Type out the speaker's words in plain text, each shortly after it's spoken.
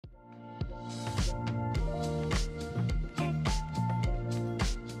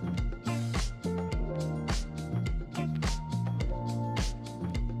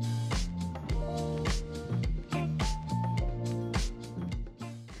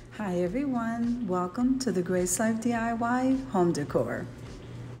Hi everyone, welcome to the Grace Life DIY home decor.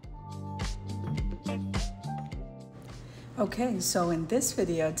 Okay, so in this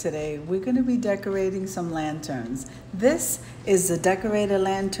video today, we're going to be decorating some lanterns. This is the Decorator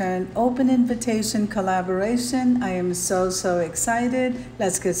Lantern Open Invitation Collaboration. I am so excited.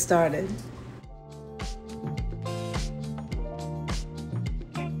 Let's get started.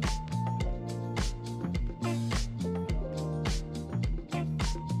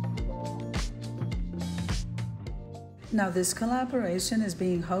 Now this collaboration is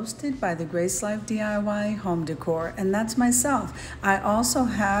being hosted by the Grace Life DIY Home Decor, and that's myself. I also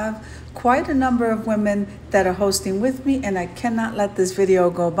have quite a number of women that are hosting with me, and I cannot let this video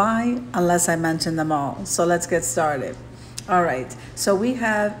go by unless I mention them all. So let's get started. All right, so we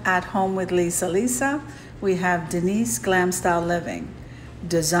have At Home with Lisa, we have Denise Glam Style Living,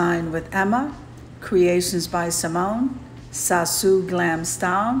 Design with Emma, Creations by Simone, Sasu Glam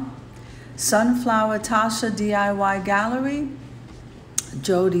Style, Sunflower Tasha DIY Gallery,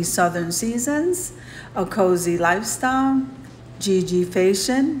 Jody Southern Seasons, A Cozy Lifestyle, Gigi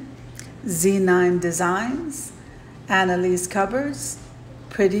Fashion, Z9 Designs, Annalise Cupboards,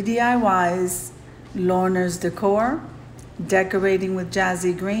 Pretty DIYs, Lorna's Decor, Decorating with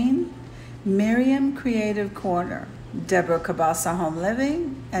Jazzy Green, Miriam Creative Corner, Deborah Cabasa Home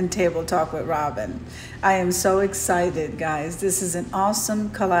Living, and Table Talk with Robin. I am so excited, guys. This is an awesome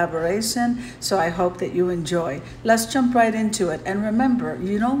collaboration, so I hope that you enjoy. Let's jump right into it. And remember,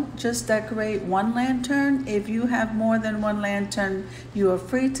 you don't just decorate one lantern. If you have more than one lantern, you are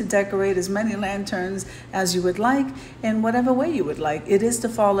free to decorate as many lanterns as you would like in whatever way you would like. It is the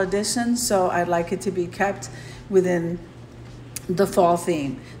fall edition, so I'd like it to be kept within the fall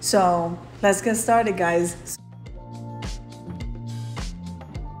theme. So let's get started, guys.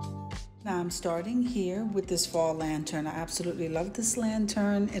 Now I'm starting here with this fall lantern. I absolutely love this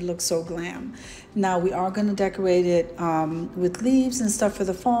lantern. It looks so glam. Now we are going to decorate it with leaves and stuff for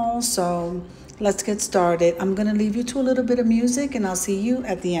the fall. So let's get started. I'm going to leave you to a little bit of music and I'll see you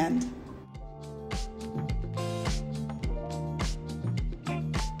at the end.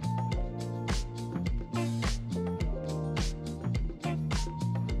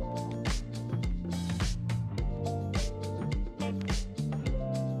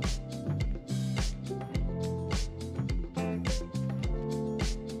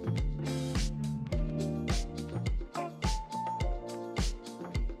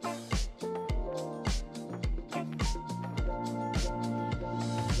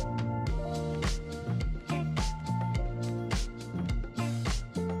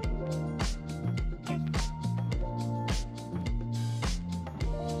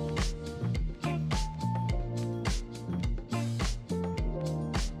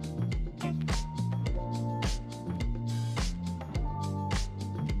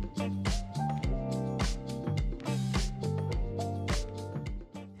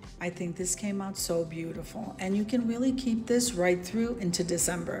 I think this came out so beautiful, and you can really keep this right through into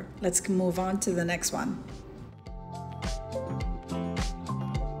December. Let's move on to the next one.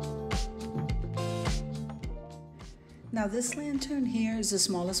 Now this lantern here is the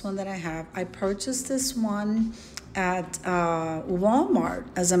smallest one that I have. I purchased this one at Walmart,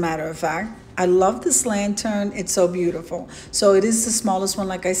 as a matter of fact. I love this lantern. It's so beautiful. So it is the smallest one,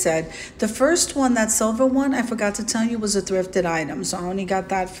 like I said. The first one, that silver one, I forgot to tell you, was a thrifted item. So I only got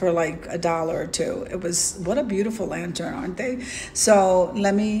that for like $1 or $2. It was, what a beautiful lantern, aren't they? So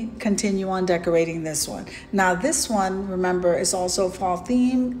let me continue on decorating this one. Now this one, remember, is also fall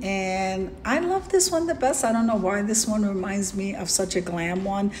theme, and I love this one the best. I don't know why this one reminds me of such a glam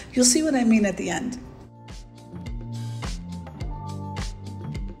one. You'll see what I mean at the end.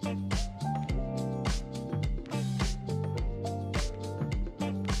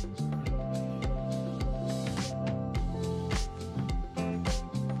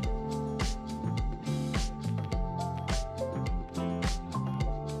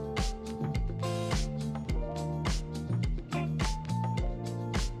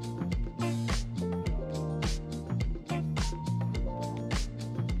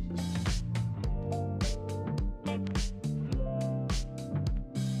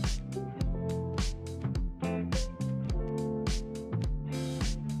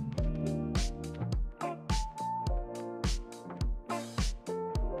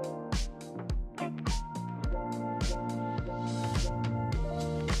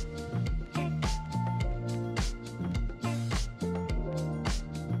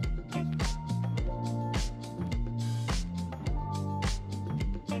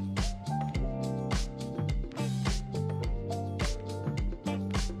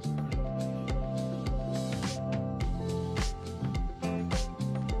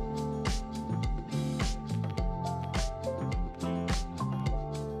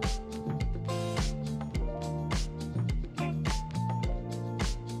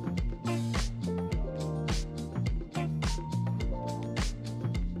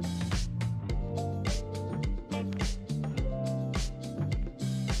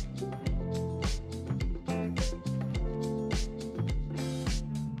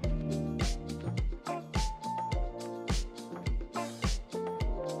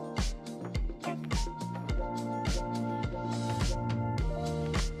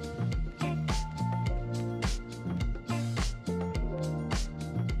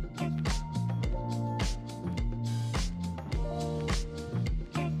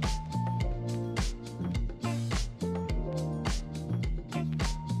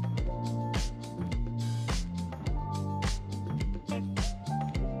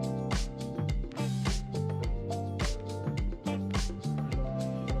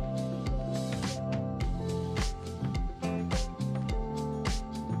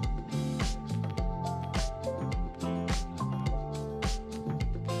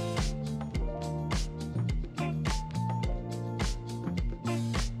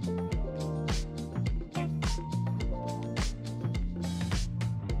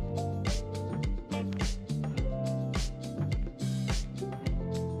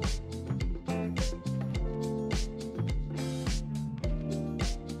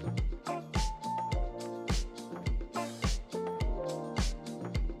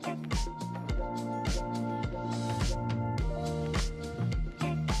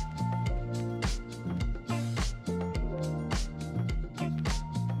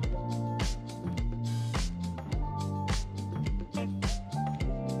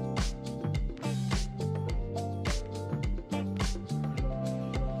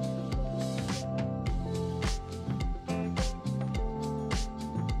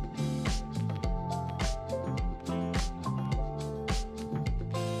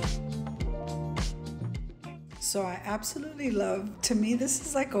 So I absolutely love, to me, this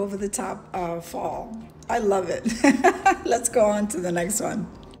is like over the top fall. I love it. Let's go on to the next one.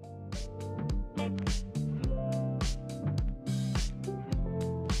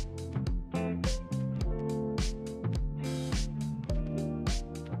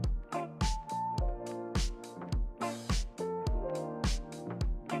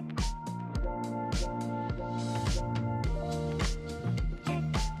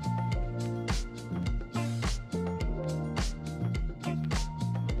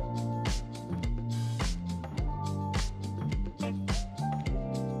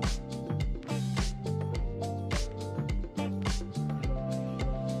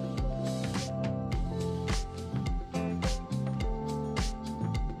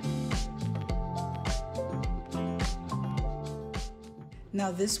 Now,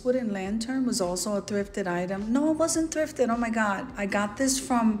 this wooden lantern was also a thrifted item. No, it wasn't thrifted. Oh my God. I got this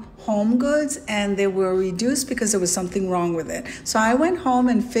from Home Goods and they were reduced because there was something wrong with it. So I went home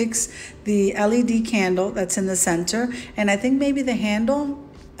and fixed the LED candle that's in the center. And I think maybe the handle,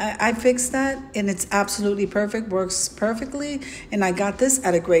 I fixed that and it's absolutely perfect, works perfectly. And I got this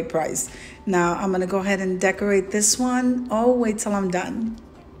at a great price. Now I'm gonna go ahead and decorate this one. Oh, wait till I'm done.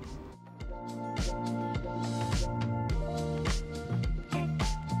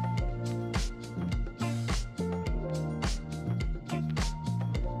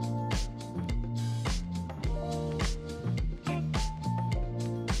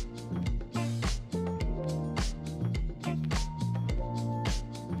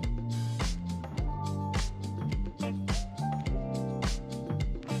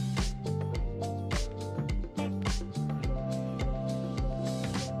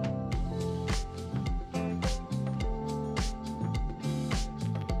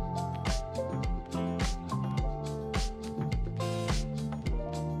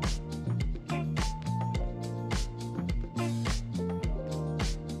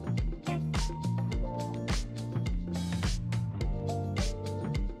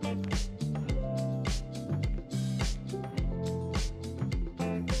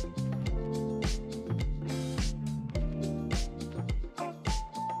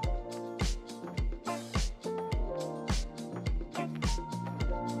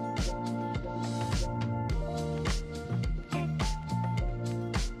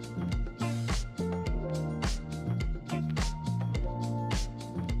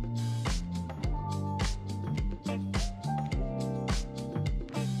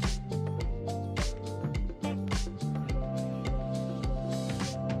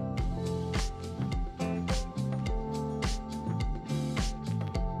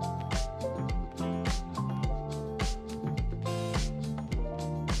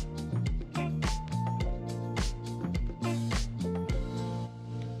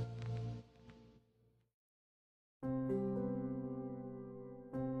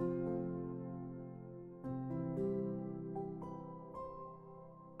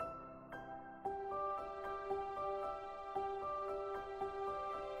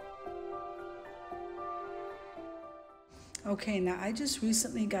 Okay, now I just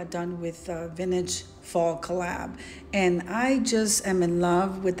recently got done with vintage fall collab and I just am in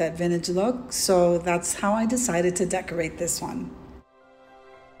love with that vintage look. So that's how I decided to decorate this one.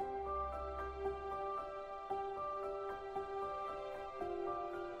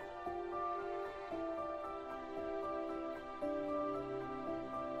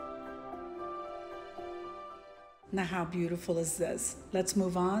 Now, how beautiful is this? Let's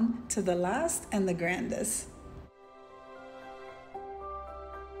move on to the last and the grandest.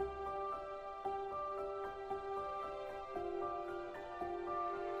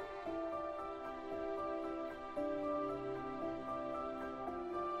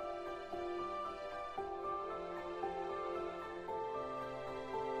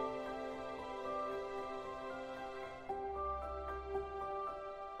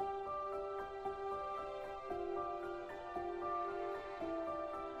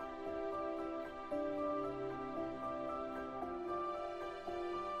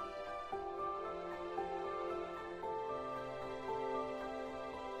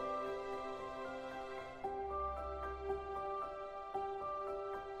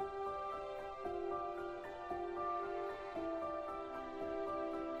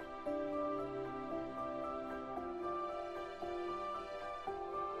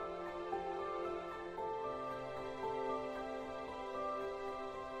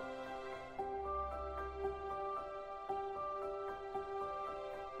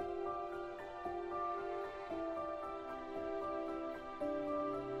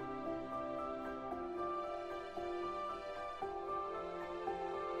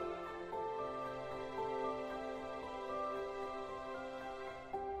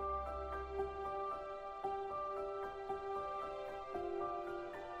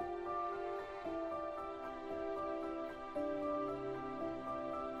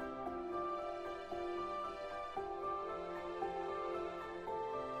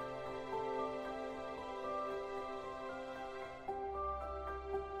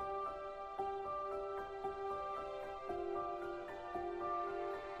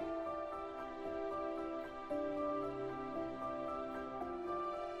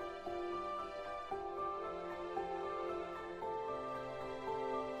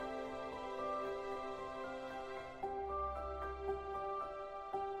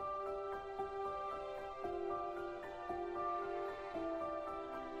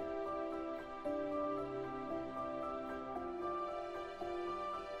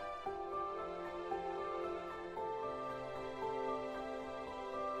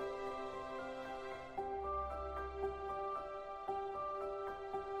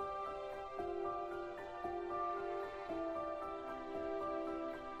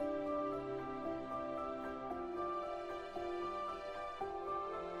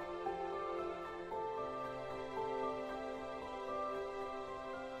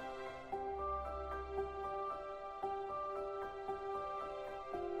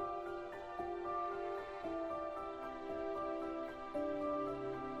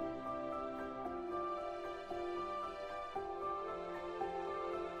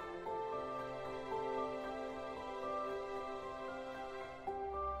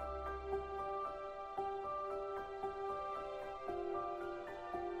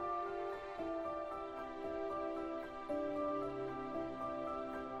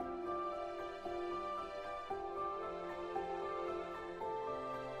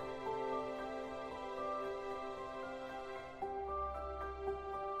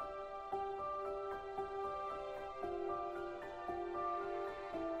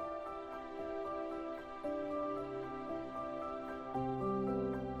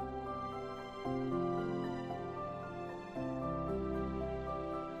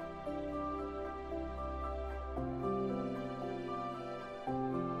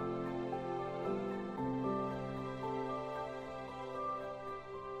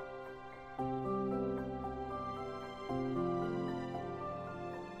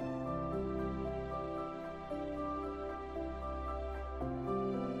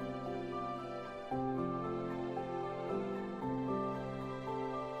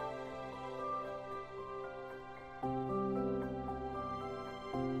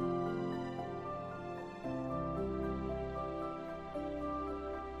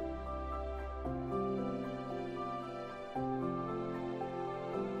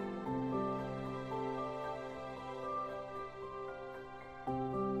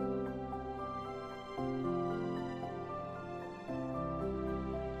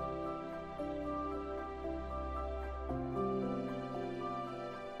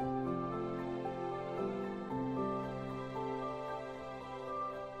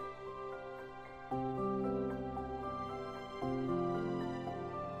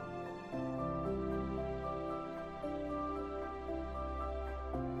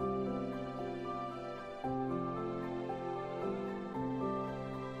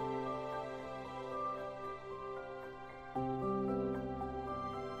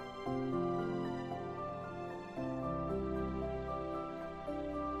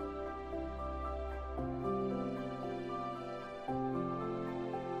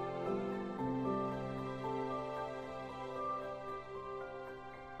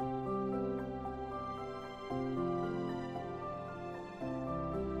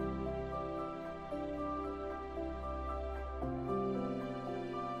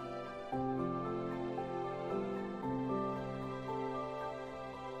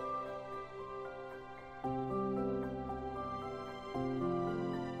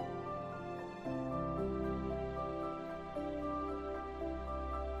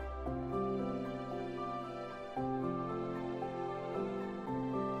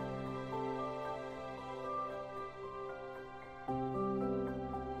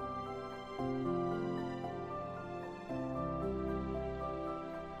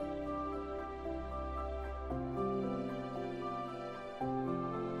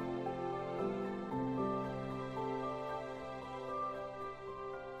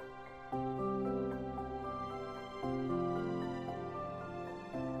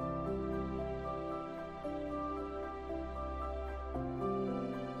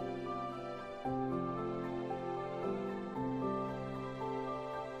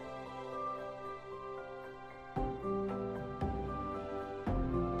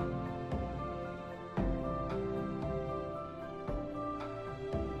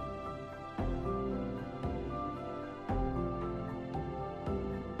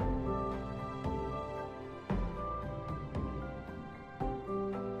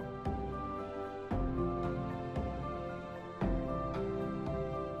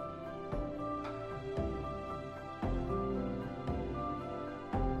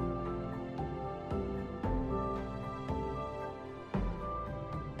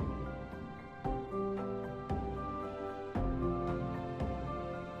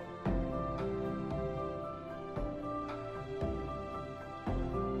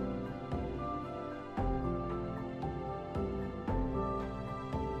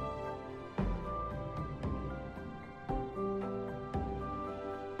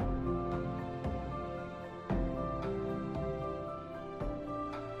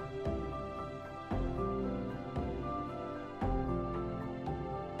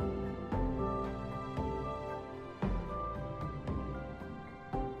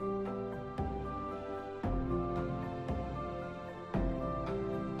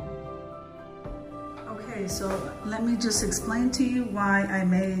 Okay, so let me just explain to you why I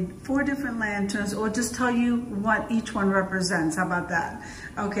made 4 different lanterns, or just tell you what each one represents. How about that?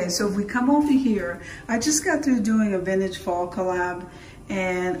 Okay, so if we come over here, I just got through doing a vintage fall collab,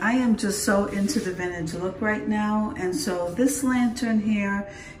 and I am just so into the vintage look right now. And so this lantern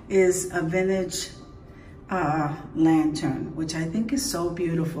here is a vintage lantern, which I think is so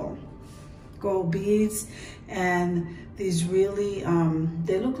beautiful. Gold beads and these really,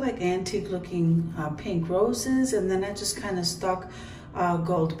 they look like antique looking pink roses, and then I just kind of stuck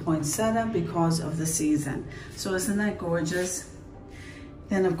gold poinsettia because of the season. So isn't that gorgeous?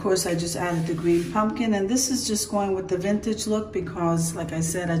 Then of course I just added the green pumpkin, and this is just going with the vintage look because, like I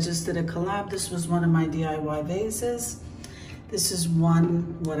said, I just did a collab. This was one of my DIY vases. This is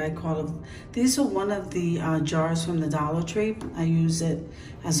one, what I call it, these are one of the jars from the Dollar Tree. I use it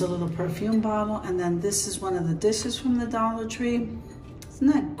as a little perfume bottle. And then this is one of the dishes from the Dollar Tree. Isn't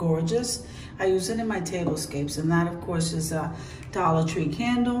that gorgeous? I use it in my tablescapes. And that, of course, is a Dollar Tree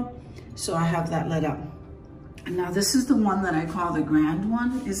candle. So I have that lit up. Now this is the one that I call the grand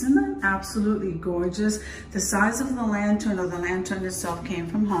one. Isn't that absolutely gorgeous? The size of the lantern, or the lantern itself, came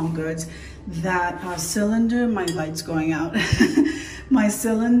from Home Goods. That cylinder, my light's going out. My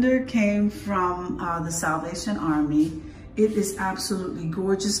cylinder came from the Salvation Army. It is absolutely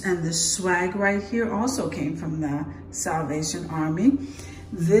gorgeous, and the swag right here also came from the Salvation Army.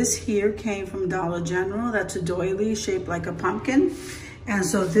 This here came from Dollar General. That's a doily shaped like a pumpkin. And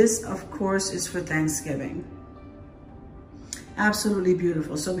so this, of course, is for Thanksgiving. Absolutely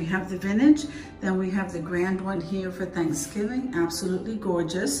beautiful. So we have the vintage, then we have the grand one here for Thanksgiving. Absolutely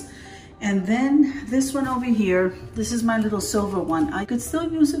gorgeous. And then this one over here, this is my little silver one. I could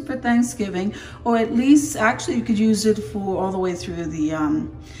still use it for Thanksgiving, or at least, actually you could use it for all the way through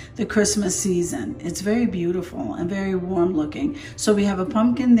the Christmas season. It's very beautiful and very warm looking. So we have a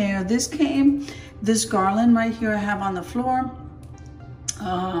pumpkin there. This garland right here I have on the floor.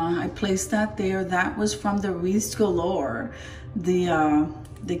 I placed that there. That was from the Wreaths Galore,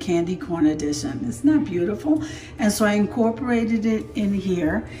 the candy corn edition. Isn't that beautiful? And so I incorporated it in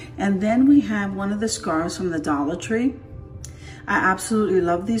here. And then we have one of the scarves from the Dollar Tree. I absolutely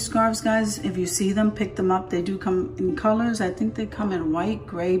love these scarves, guys. If you see them, pick them up. They do come in colors. I think they come in white,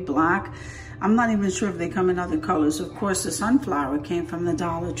 gray, black. I'm not even sure if they come in other colors. Of course, the sunflower came from the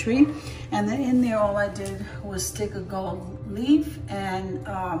Dollar Tree. And then in there, all I did was stick a gold leaf and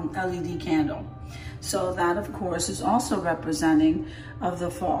LED candle. So that, of course, is also representing of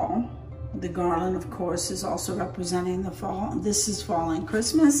the fall. The garland, of course, is also representing the fall. This is fall and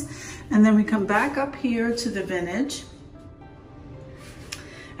Christmas. And then we come back up here to the vintage.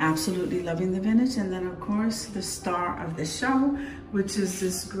 Absolutely loving the vintage. And then, of course, the star of the show, which is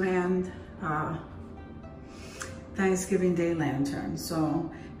this grand Thanksgiving Day lantern.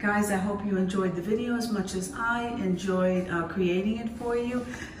 So guys, I hope you enjoyed the video as much as I enjoyed creating it for you.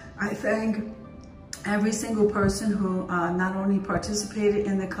 I thank every single person who not only participated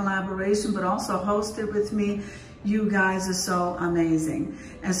in the collaboration, but also hosted with me. You guys are so amazing.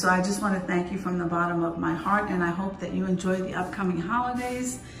 And so I just want to thank you from the bottom of my heart, and I hope that you enjoy the upcoming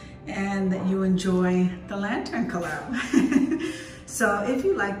holidays and that you enjoy the lantern collab. So if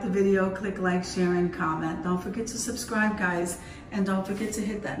you like the video, click like, share, and comment. Don't forget to subscribe, guys. And don't forget to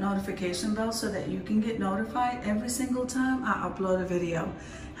hit that notification bell so that you can get notified every single time I upload a video.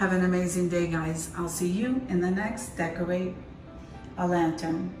 Have an amazing day, guys. I'll see you in the next Decorate a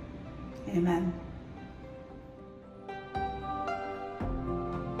Lantern. Amen.